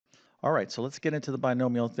All right, so let's get into the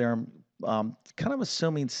binomial theorem. Kind of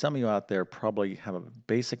assuming some of you out there probably have a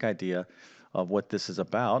basic idea of what this is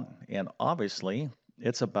about, and obviously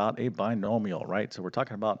it's about a binomial, right? So we're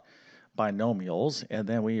talking about binomials, and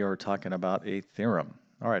then we are talking about a theorem.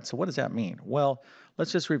 All right, so what does that mean? Well,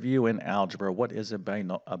 let's just review in algebra what is a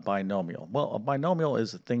binomial. Well, a binomial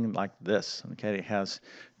is a thing like this, okay? It has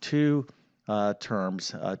two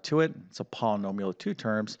terms to it. It's a polynomial of two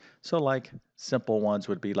terms. So like simple ones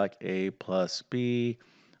would be like a plus b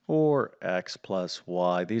or x plus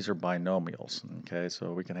y. These are binomials, okay?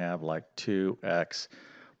 So we can have like 2x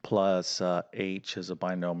plus h is a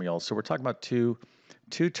binomial. So we're talking about two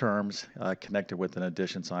terms connected with an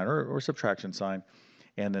addition sign or subtraction sign.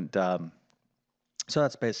 And then, so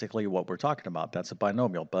that's basically what we're talking about. That's a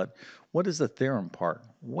binomial. But what is the theorem part?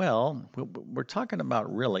 Well, what we're talking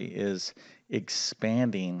about really is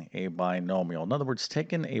expanding a binomial. In other words,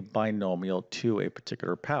 taking a binomial to a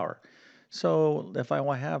particular power. So if I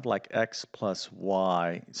want to have like x plus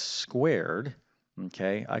y squared,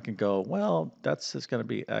 okay, I can go, well, that's just going to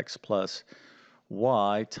be x plus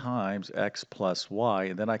y times x plus y,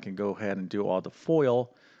 and then I can go ahead and do all the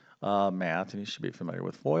FOIL math, and you should be familiar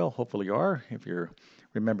with FOIL. Hopefully you are. If you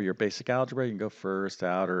remember your basic algebra, you can go first,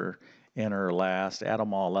 outer, inner, last, add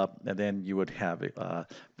them all up, and then you would have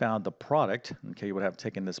found the product. Okay, you would have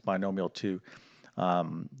taken this binomial to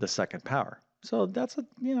the second power. So that's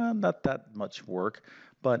not that much work.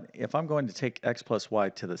 But if I'm going to take x plus y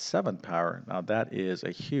to the seventh power, now that is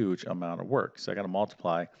a huge amount of work. So I got to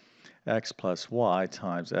multiply x plus y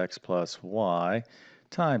times x plus y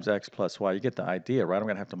times x plus y. You get the idea, right? I'm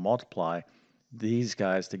going to have to multiply these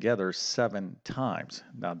guys together 7 times.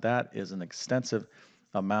 Now that is an extensive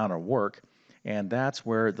amount of work, and that's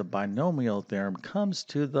where the binomial theorem comes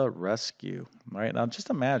to the rescue, right? Now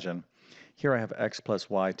just imagine, here I have x plus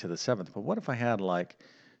y to the seventh, but what if I had like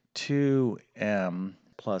 2m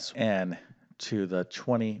plus n to the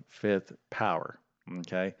 25th power,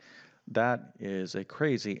 okay? That is a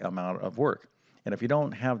crazy amount of work. And if you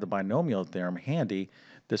don't have the binomial theorem handy,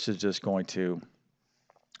 this is just going to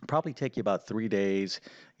probably take you about 3 days.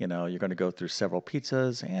 You know, you're going to go through several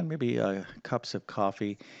pizzas and maybe cups of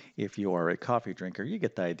coffee. If you are a coffee drinker, you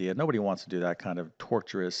get the idea. Nobody wants to do that kind of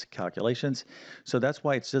torturous calculations. So that's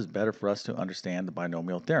why it's just better for us to understand the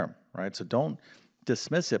binomial theorem, right? So don't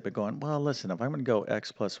dismiss it, but going, well, listen, if I'm going to go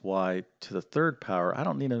x plus y to the third power, I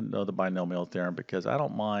don't need to know the binomial theorem because I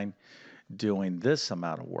don't mind doing this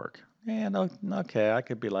amount of work. And okay, I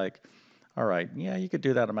could be like, all right, yeah, you could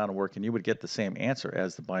do that amount of work and you would get the same answer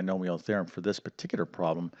as the binomial theorem for this particular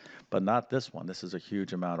problem, but not this one. This is a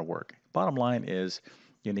huge amount of work. Bottom line is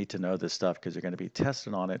you need to know this stuff because you're going to be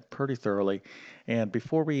tested on it pretty thoroughly. And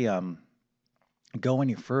before we go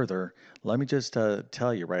any further, let me just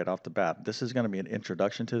tell you right off the bat, this is going to be an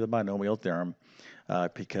introduction to the binomial theorem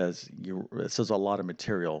because this is a lot of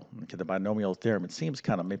material. Okay, the binomial theorem, it seems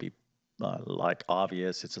kind of maybe like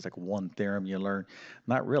obvious. It's just like one theorem you learn.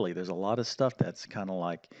 Not really. There's a lot of stuff that's kind of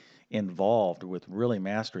like involved with really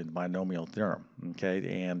mastering the binomial theorem.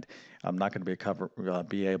 Okay, and I'm not going to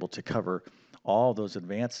be able to cover all those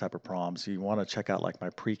advanced type of problems. You want to check out like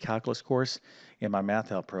my pre-calculus course in my math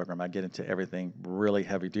help program. I get into everything really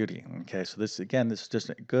heavy duty. Okay, so this is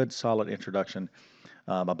just a good solid introduction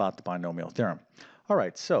about the binomial theorem. All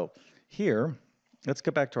right, so here let's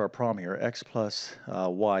get back to our problem here, x plus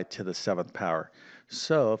y to the seventh power.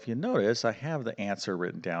 So if you notice, I have the answer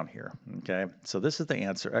written down here, okay? So this is the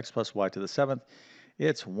answer, x plus y to the seventh.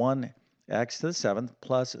 It's 1x to the seventh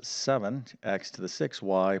plus 7x to the sixth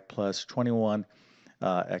y plus 21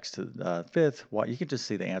 x to the fifth y. You can just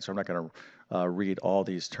see the answer. I'm not going to read all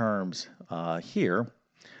these terms here,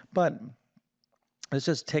 but let's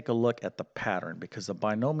just take a look at the pattern because the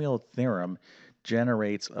binomial theorem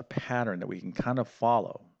generates a pattern that we can kind of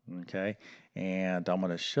follow, okay? And I'm going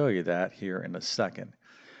to show you that here in a second.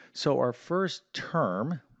 So our first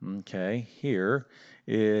term, okay, here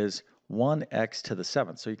is 1x to the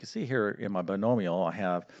seventh. So you can see here in my binomial, I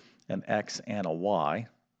have an x and a y,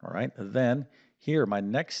 all right? Then here, my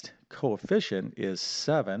next coefficient is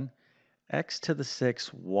 7, x to the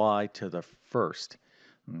sixth, y to the first.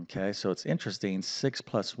 Okay, so it's interesting, 6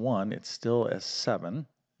 plus 1, it's still a 7.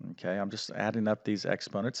 Okay, I'm just adding up these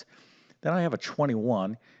exponents. Then I have a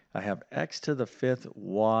 21. I have x to the fifth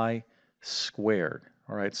y squared.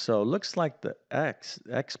 All right, so it looks like the x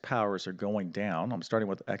powers are going down. I'm starting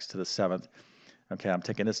with x to the seventh. Okay, I'm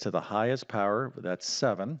taking this to the highest power, that's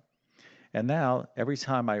 7. And now, every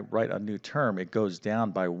time I write a new term, it goes down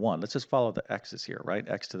by 1. Let's just follow the x's here, right?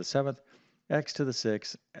 X to the seventh, x to the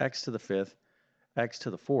sixth, x to the fifth, x to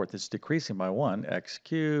the fourth is decreasing by 1, x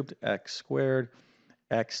cubed, x squared,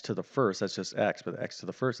 x to the first, that's just x, but x to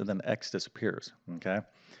the first, and then x disappears, okay?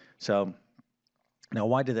 So now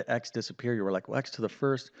why did the x disappear? You were like, well, x to the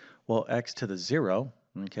first, well, x to the 0,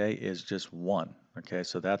 okay, is just 1, okay?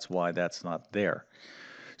 So that's why that's not there.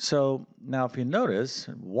 So now if you notice,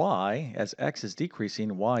 y, as x is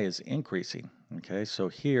decreasing, y is increasing, okay? So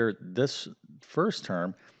here, this first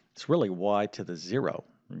term, it's really y to the 0,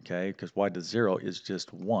 okay? Because y to the 0 is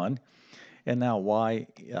just 1. And now y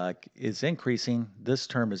is increasing. This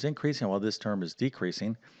term is increasing while this term is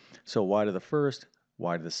decreasing. So y to the first,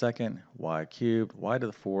 y to the second, y cubed, y to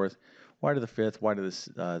the fourth, y to the fifth, y to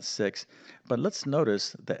the sixth. But let's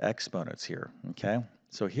notice the exponents here, okay?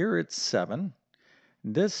 So here it's 7.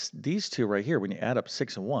 These two right here, when you add up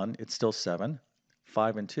 6 and 1, it's still 7.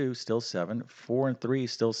 5 and 2, still 7. 4 and 3,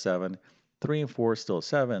 still 7. 3 and 4, still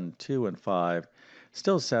 7. 2 and 5,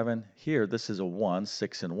 still 7. Here, this is a 1.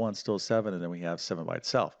 6 and 1, still 7. And then we have 7 by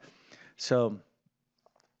itself. So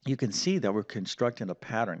you can see that we're constructing a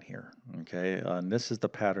pattern here, okay? And this is the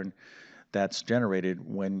pattern that's generated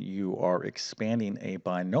when you are expanding a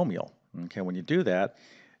binomial, okay? When you do that,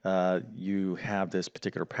 you have this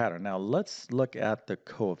particular pattern. Now let's look at the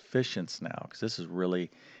coefficients now, because this is really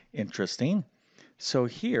interesting. So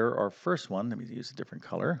here, our first one, let me use a different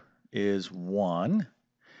color, is 1,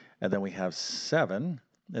 and then we have 7,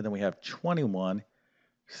 and then we have 21,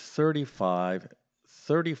 35,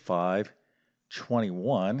 35,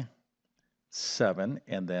 21, 7,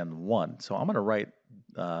 and then 1. So I'm going to write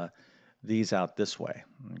these out this way.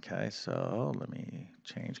 Okay, so let me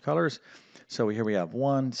change colors. So here we have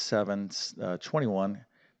 1, 7, 21.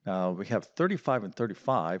 We have 35 and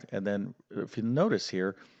 35. And then if you notice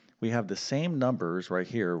here, we have the same numbers right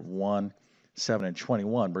here, 1, 7, and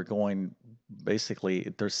 21. We're going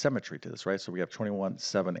basically, there's symmetry to this, right? So we have 21,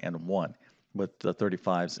 7, and 1 with the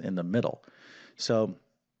 35s in the middle. So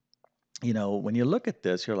you know, when you look at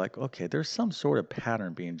this, you're like, okay, there's some sort of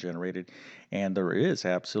pattern being generated, and there is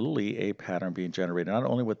absolutely a pattern being generated, not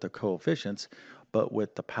only with the coefficients, but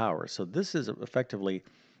with the power. So this is effectively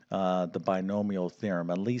the binomial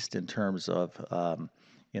theorem, at least in terms of,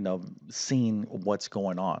 you know, seeing what's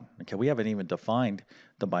going on. Okay, we haven't even defined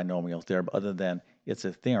the binomial theorem other than it's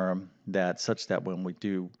a theorem that such that when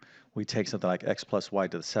we take something like x plus y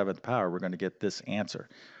to the 7th power, we're going to get this answer.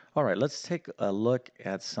 All right, let's take a look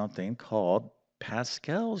at something called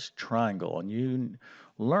Pascal's Triangle. And you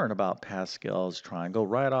learn about Pascal's Triangle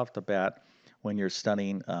right off the bat when you're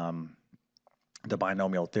studying the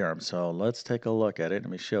binomial theorem. So let's take a look at it.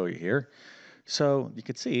 Let me show you here. So you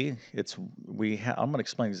can see I'm going to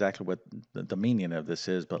explain exactly what the meaning of this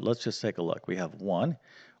is, but let's just take a look. We have 1.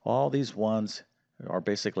 All these 1s are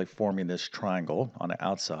basically forming this triangle on the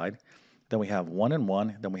outside. Then we have 1 and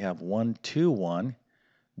 1. Then we have 1, 2, 1.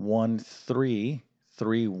 1, 3,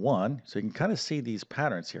 3, 1. So you can kind of see these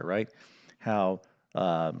patterns here, right? How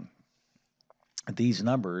these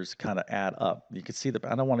numbers kind of add up. You can see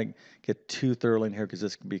I don't want to get too thoroughly in here because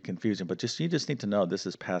this can be confusing, but you just need to know this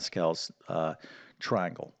is Pascal's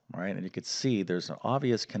triangle, right? And you can see there's an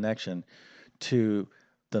obvious connection to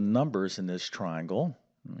the numbers in this triangle,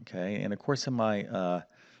 okay? And of course, in my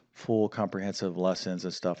full comprehensive lessons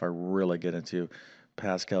and stuff, I really get into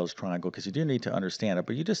Pascal's triangle because you do need to understand it,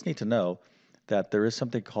 but you just need to know that there is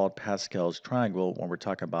something called Pascal's triangle when we're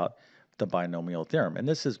talking about the binomial theorem. And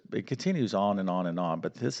it continues on and on and on,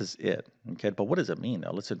 but this is it, okay? But what does it mean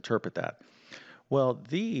now? Let's interpret that. Well,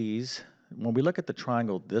 when we look at the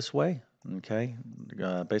triangle this way, okay,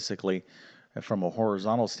 basically from a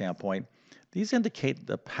horizontal standpoint, these indicate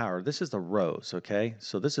the power. This is the rows, okay?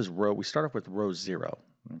 So this is we start off with row 0,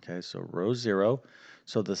 okay? So row 0.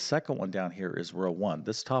 So the second one down here is row 1.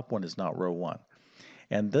 This top one is not row 1.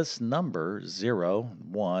 And this number, 0,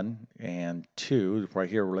 1, and 2, right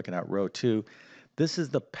here we're looking at row 2, this is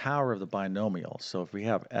the power of the binomial. So if we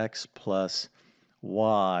have x plus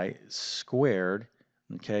y squared,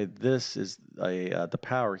 okay, this is the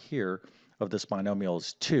power here of this binomial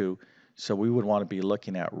is 2. So we would want to be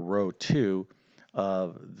looking at row 2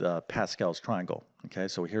 of the Pascal's triangle. Okay,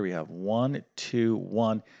 so here we have 1, 2,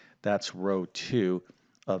 1. That's row 2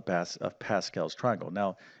 of Pascal's triangle.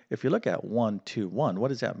 Now, if you look at 1, 2, 1, what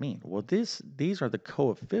does that mean? Well, these are the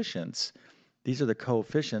coefficients. These are the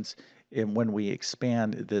coefficients when we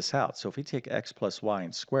expand this out. So if we take x plus y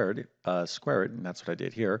and square it, and that's what I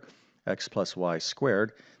did here, x plus y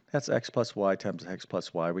squared, that's x plus y times x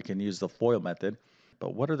plus y. We can use the FOIL method.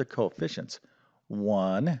 But what are the coefficients?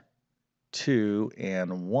 1, 2,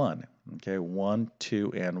 and 1. Okay, 1,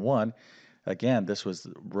 2, and 1. Again, this was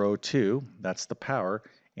row 2. That's the power.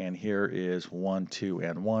 And here is 1, 2,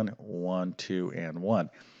 and 1, 1, 2, and 1.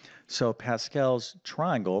 So Pascal's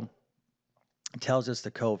triangle tells us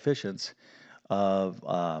the coefficients of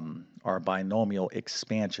our binomial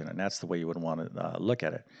expansion, and that's the way you would want to look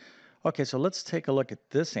at it. Okay, so let's take a look at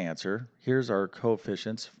this answer. Here's our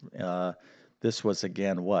coefficients. This was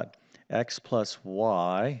again what? X plus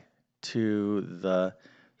y to the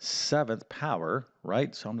 7th power,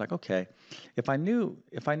 right? So I'm like, okay, if I know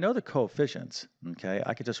the coefficients, okay,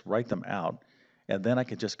 I could just write them out, and then I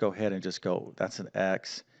could just go ahead and just go, that's an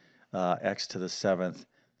x, x to the 7th.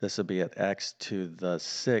 This would be at x to the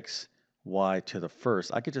 6th, y to the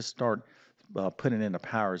 1st. I could just start putting in the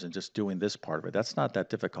powers and just doing this part of it. That's not that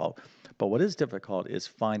difficult. But what is difficult is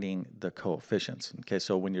finding the coefficients. Okay,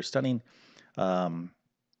 so when you're studying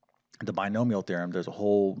the binomial theorem, there's a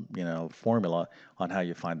whole formula on how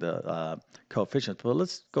you find the coefficients. But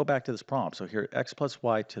let's go back to this problem. So here, x plus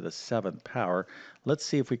y to the 7th power. Let's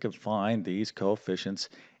see if we can find these coefficients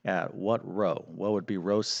at what row? What would be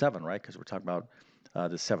row 7, right? Because we're talking about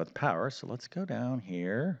the 7th power. So let's go down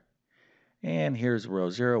here. And here's row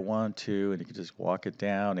 0, 1, 2, and you can just walk it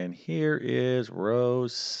down. And here is row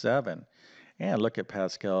 7. And look at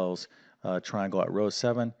Pascal's triangle at row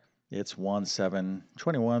 7. It's 1, 7,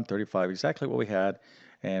 21, 35, exactly what we had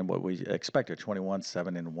and what we expected, 21,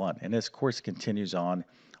 7, and 1. And this course continues on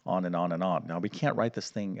and on and on. Now, we can't write this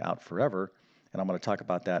thing out forever, and I'm going to talk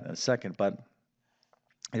about that in a second, but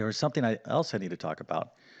there was something else I need to talk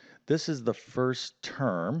about. This is the first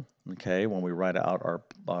term, okay, when we write out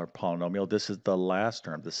our polynomial. This is the last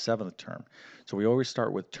term, the 7th term. So we always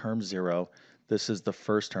start with term 0. This is the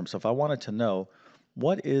first term. So if I wanted to know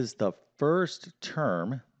what is the first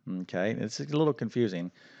term, okay, it's a little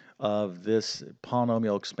confusing, of this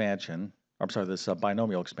polynomial expansion, I'm sorry, this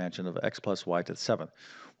binomial expansion of x plus y to the 7th.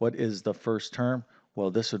 What is the first term?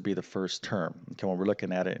 Well, this would be the first term, okay, when we're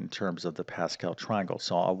looking at it in terms of the Pascal triangle.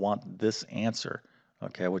 So I want this answer,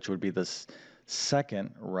 okay, which would be this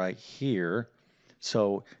second right here.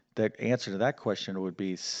 So the answer to that question would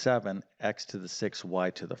be 7x to the 6, y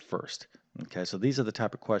to the 1st. Okay, so these are the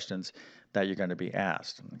type of questions that you're going to be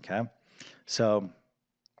asked, okay? So,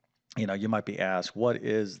 you might be asked, what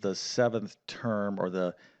is the 7th term or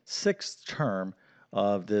the 6th term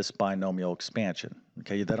of this binomial expansion?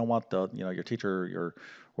 Okay, they don't want the, your teacher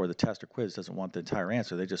or the test or quiz doesn't want the entire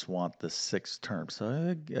answer. They just want the 6th term.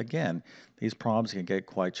 So again, these problems can get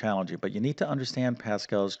quite challenging, but you need to understand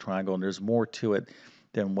Pascal's triangle, and there's more to it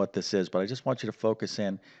than what this is. But I just want you to focus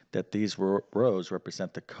in that these rows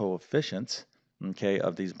represent the coefficients, okay,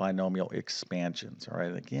 of these binomial expansions. All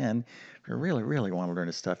right, again, if you really, really want to learn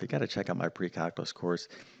this stuff, you got to check out my pre-calculus course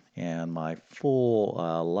and my full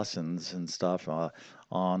lessons and stuff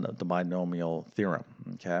on the binomial theorem,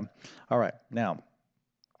 okay? All right, now,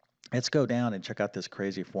 let's go down and check out this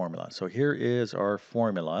crazy formula. So here is our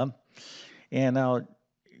formula. And now,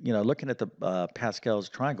 looking at the Pascal's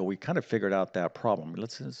triangle, we kind of figured out that problem.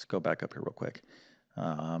 Let's go back up here real quick.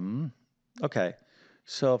 Okay,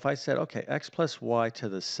 so if I said, okay, x plus y to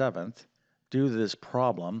the 7th, do this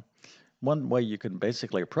problem, one way you can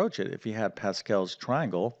basically approach it, if you had Pascal's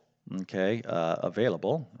triangle, okay,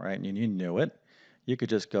 available, right, and you knew it, you could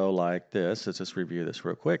just go like this. Let's just review this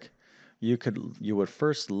real quick. You would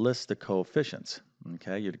first list the coefficients,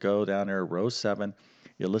 okay? You'd go down there, row 7,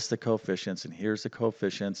 you list the coefficients, and here's the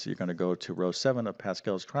coefficients. You're going to go to row 7 of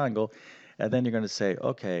Pascal's triangle, and then you're going to say,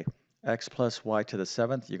 okay, x plus y to the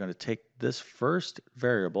 7th, you're going to take this first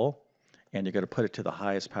variable, and you're going to put it to the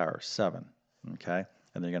highest power, 7, okay?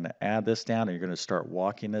 And then you're going to add this down, and you're going to start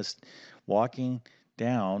walking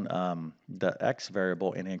down the x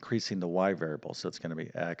variable and increasing the y variable. So it's going to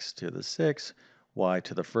be x to the 6th, y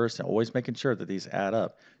to the 1st, and always making sure that these add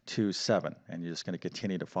up to 7. And you're just going to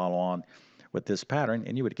continue to follow on with this pattern,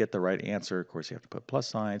 and you would get the right answer. Of course, you have to put plus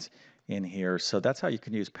signs in here. So that's how you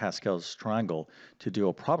can use Pascal's triangle to do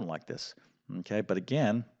a problem like this. Okay, but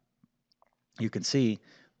again, you can see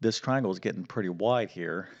this triangle is getting pretty wide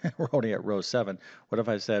here. We're only at row 7. What if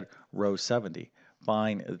I said row 70?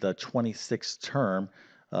 Find the 26th term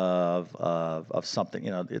of something.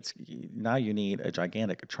 It's now you need a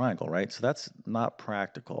gigantic triangle, right? So that's not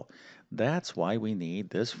practical. That's why we need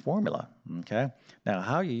this formula, okay? Now,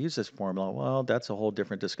 how you use this formula, well, that's a whole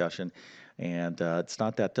different discussion, and it's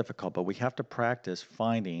not that difficult, but we have to practice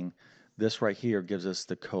finding this right here gives us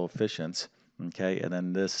the coefficients, okay? And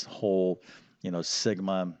then this whole,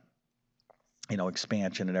 sigma,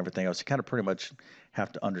 expansion and everything else. You kind of pretty much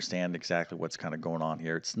have to understand exactly what's kind of going on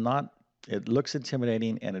here. It looks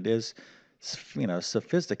intimidating and it is,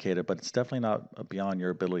 sophisticated, but it's definitely not beyond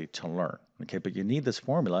your ability to learn. Okay, but you need this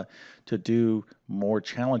formula to do more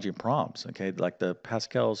challenging problems. Okay, like the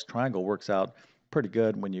Pascal's triangle works out pretty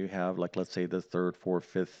good when you have, like, let's say the third, fourth,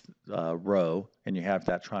 fifth row, and you have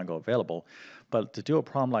that triangle available. But to do a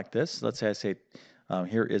problem like this, let's say I say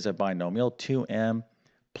here is a binomial, 2m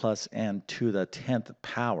plus n to the 10th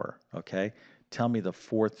power, okay? Tell me the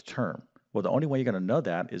fourth term. Well, the only way you're going to know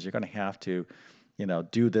that is you're going to have to,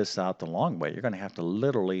 do this out the long way. You're going to have to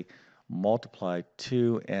literally multiply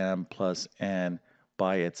 2m plus n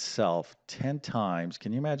by itself 10 times.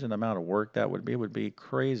 Can you imagine the amount of work that would be? It would be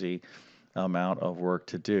crazy amount of work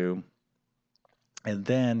to do. And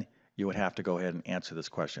then you would have to go ahead and answer this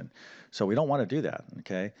question. So we don't want to do that,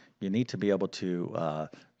 okay? You need to be able to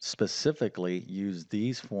specifically use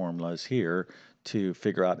these formulas here to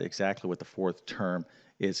figure out exactly what the fourth term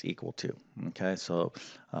is equal to, okay? So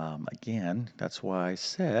again, that's why I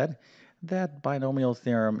said that binomial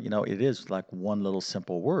theorem, it is like one little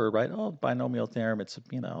simple word, right? Oh, binomial theorem, it's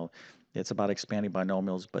about expanding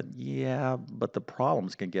binomials, but yeah, but the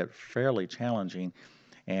problems can get fairly challenging,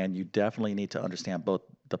 and you definitely need to understand both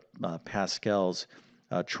the Pascal's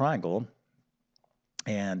triangle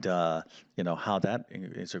and how that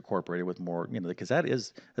is incorporated with more, because that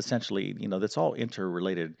is essentially, that's all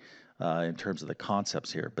interrelated in terms of the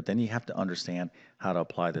concepts here. But then you have to understand how to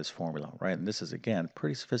apply this formula, right? And this is, again,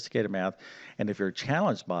 pretty sophisticated math. And if you're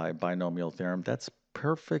challenged by binomial theorem, that's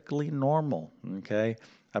perfectly normal, okay?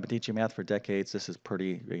 I've been teaching math for decades. This is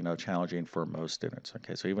pretty, challenging for most students,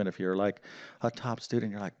 okay? So even if you're like a top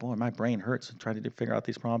student, you're like, boy, my brain hurts trying to figure out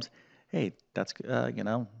these problems. Hey, that's,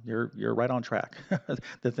 you're right on track.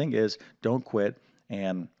 The thing is, don't quit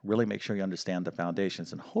and really make sure you understand the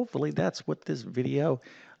foundations. And hopefully that's what this video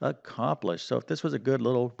accomplished. So if this was a good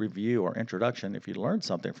little review or introduction, if you learned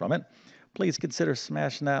something from it, please consider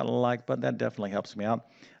smashing that like button. That definitely helps me out.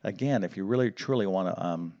 Again, if you really truly want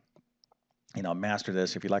to master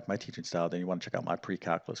this, if you like my teaching style, then you want to check out my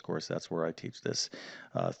pre-calculus course. That's where I teach this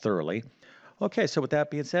thoroughly. Okay, so with that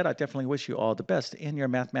being said, I definitely wish you all the best in your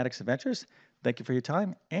mathematics adventures. Thank you for your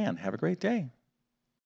time, and have a great day.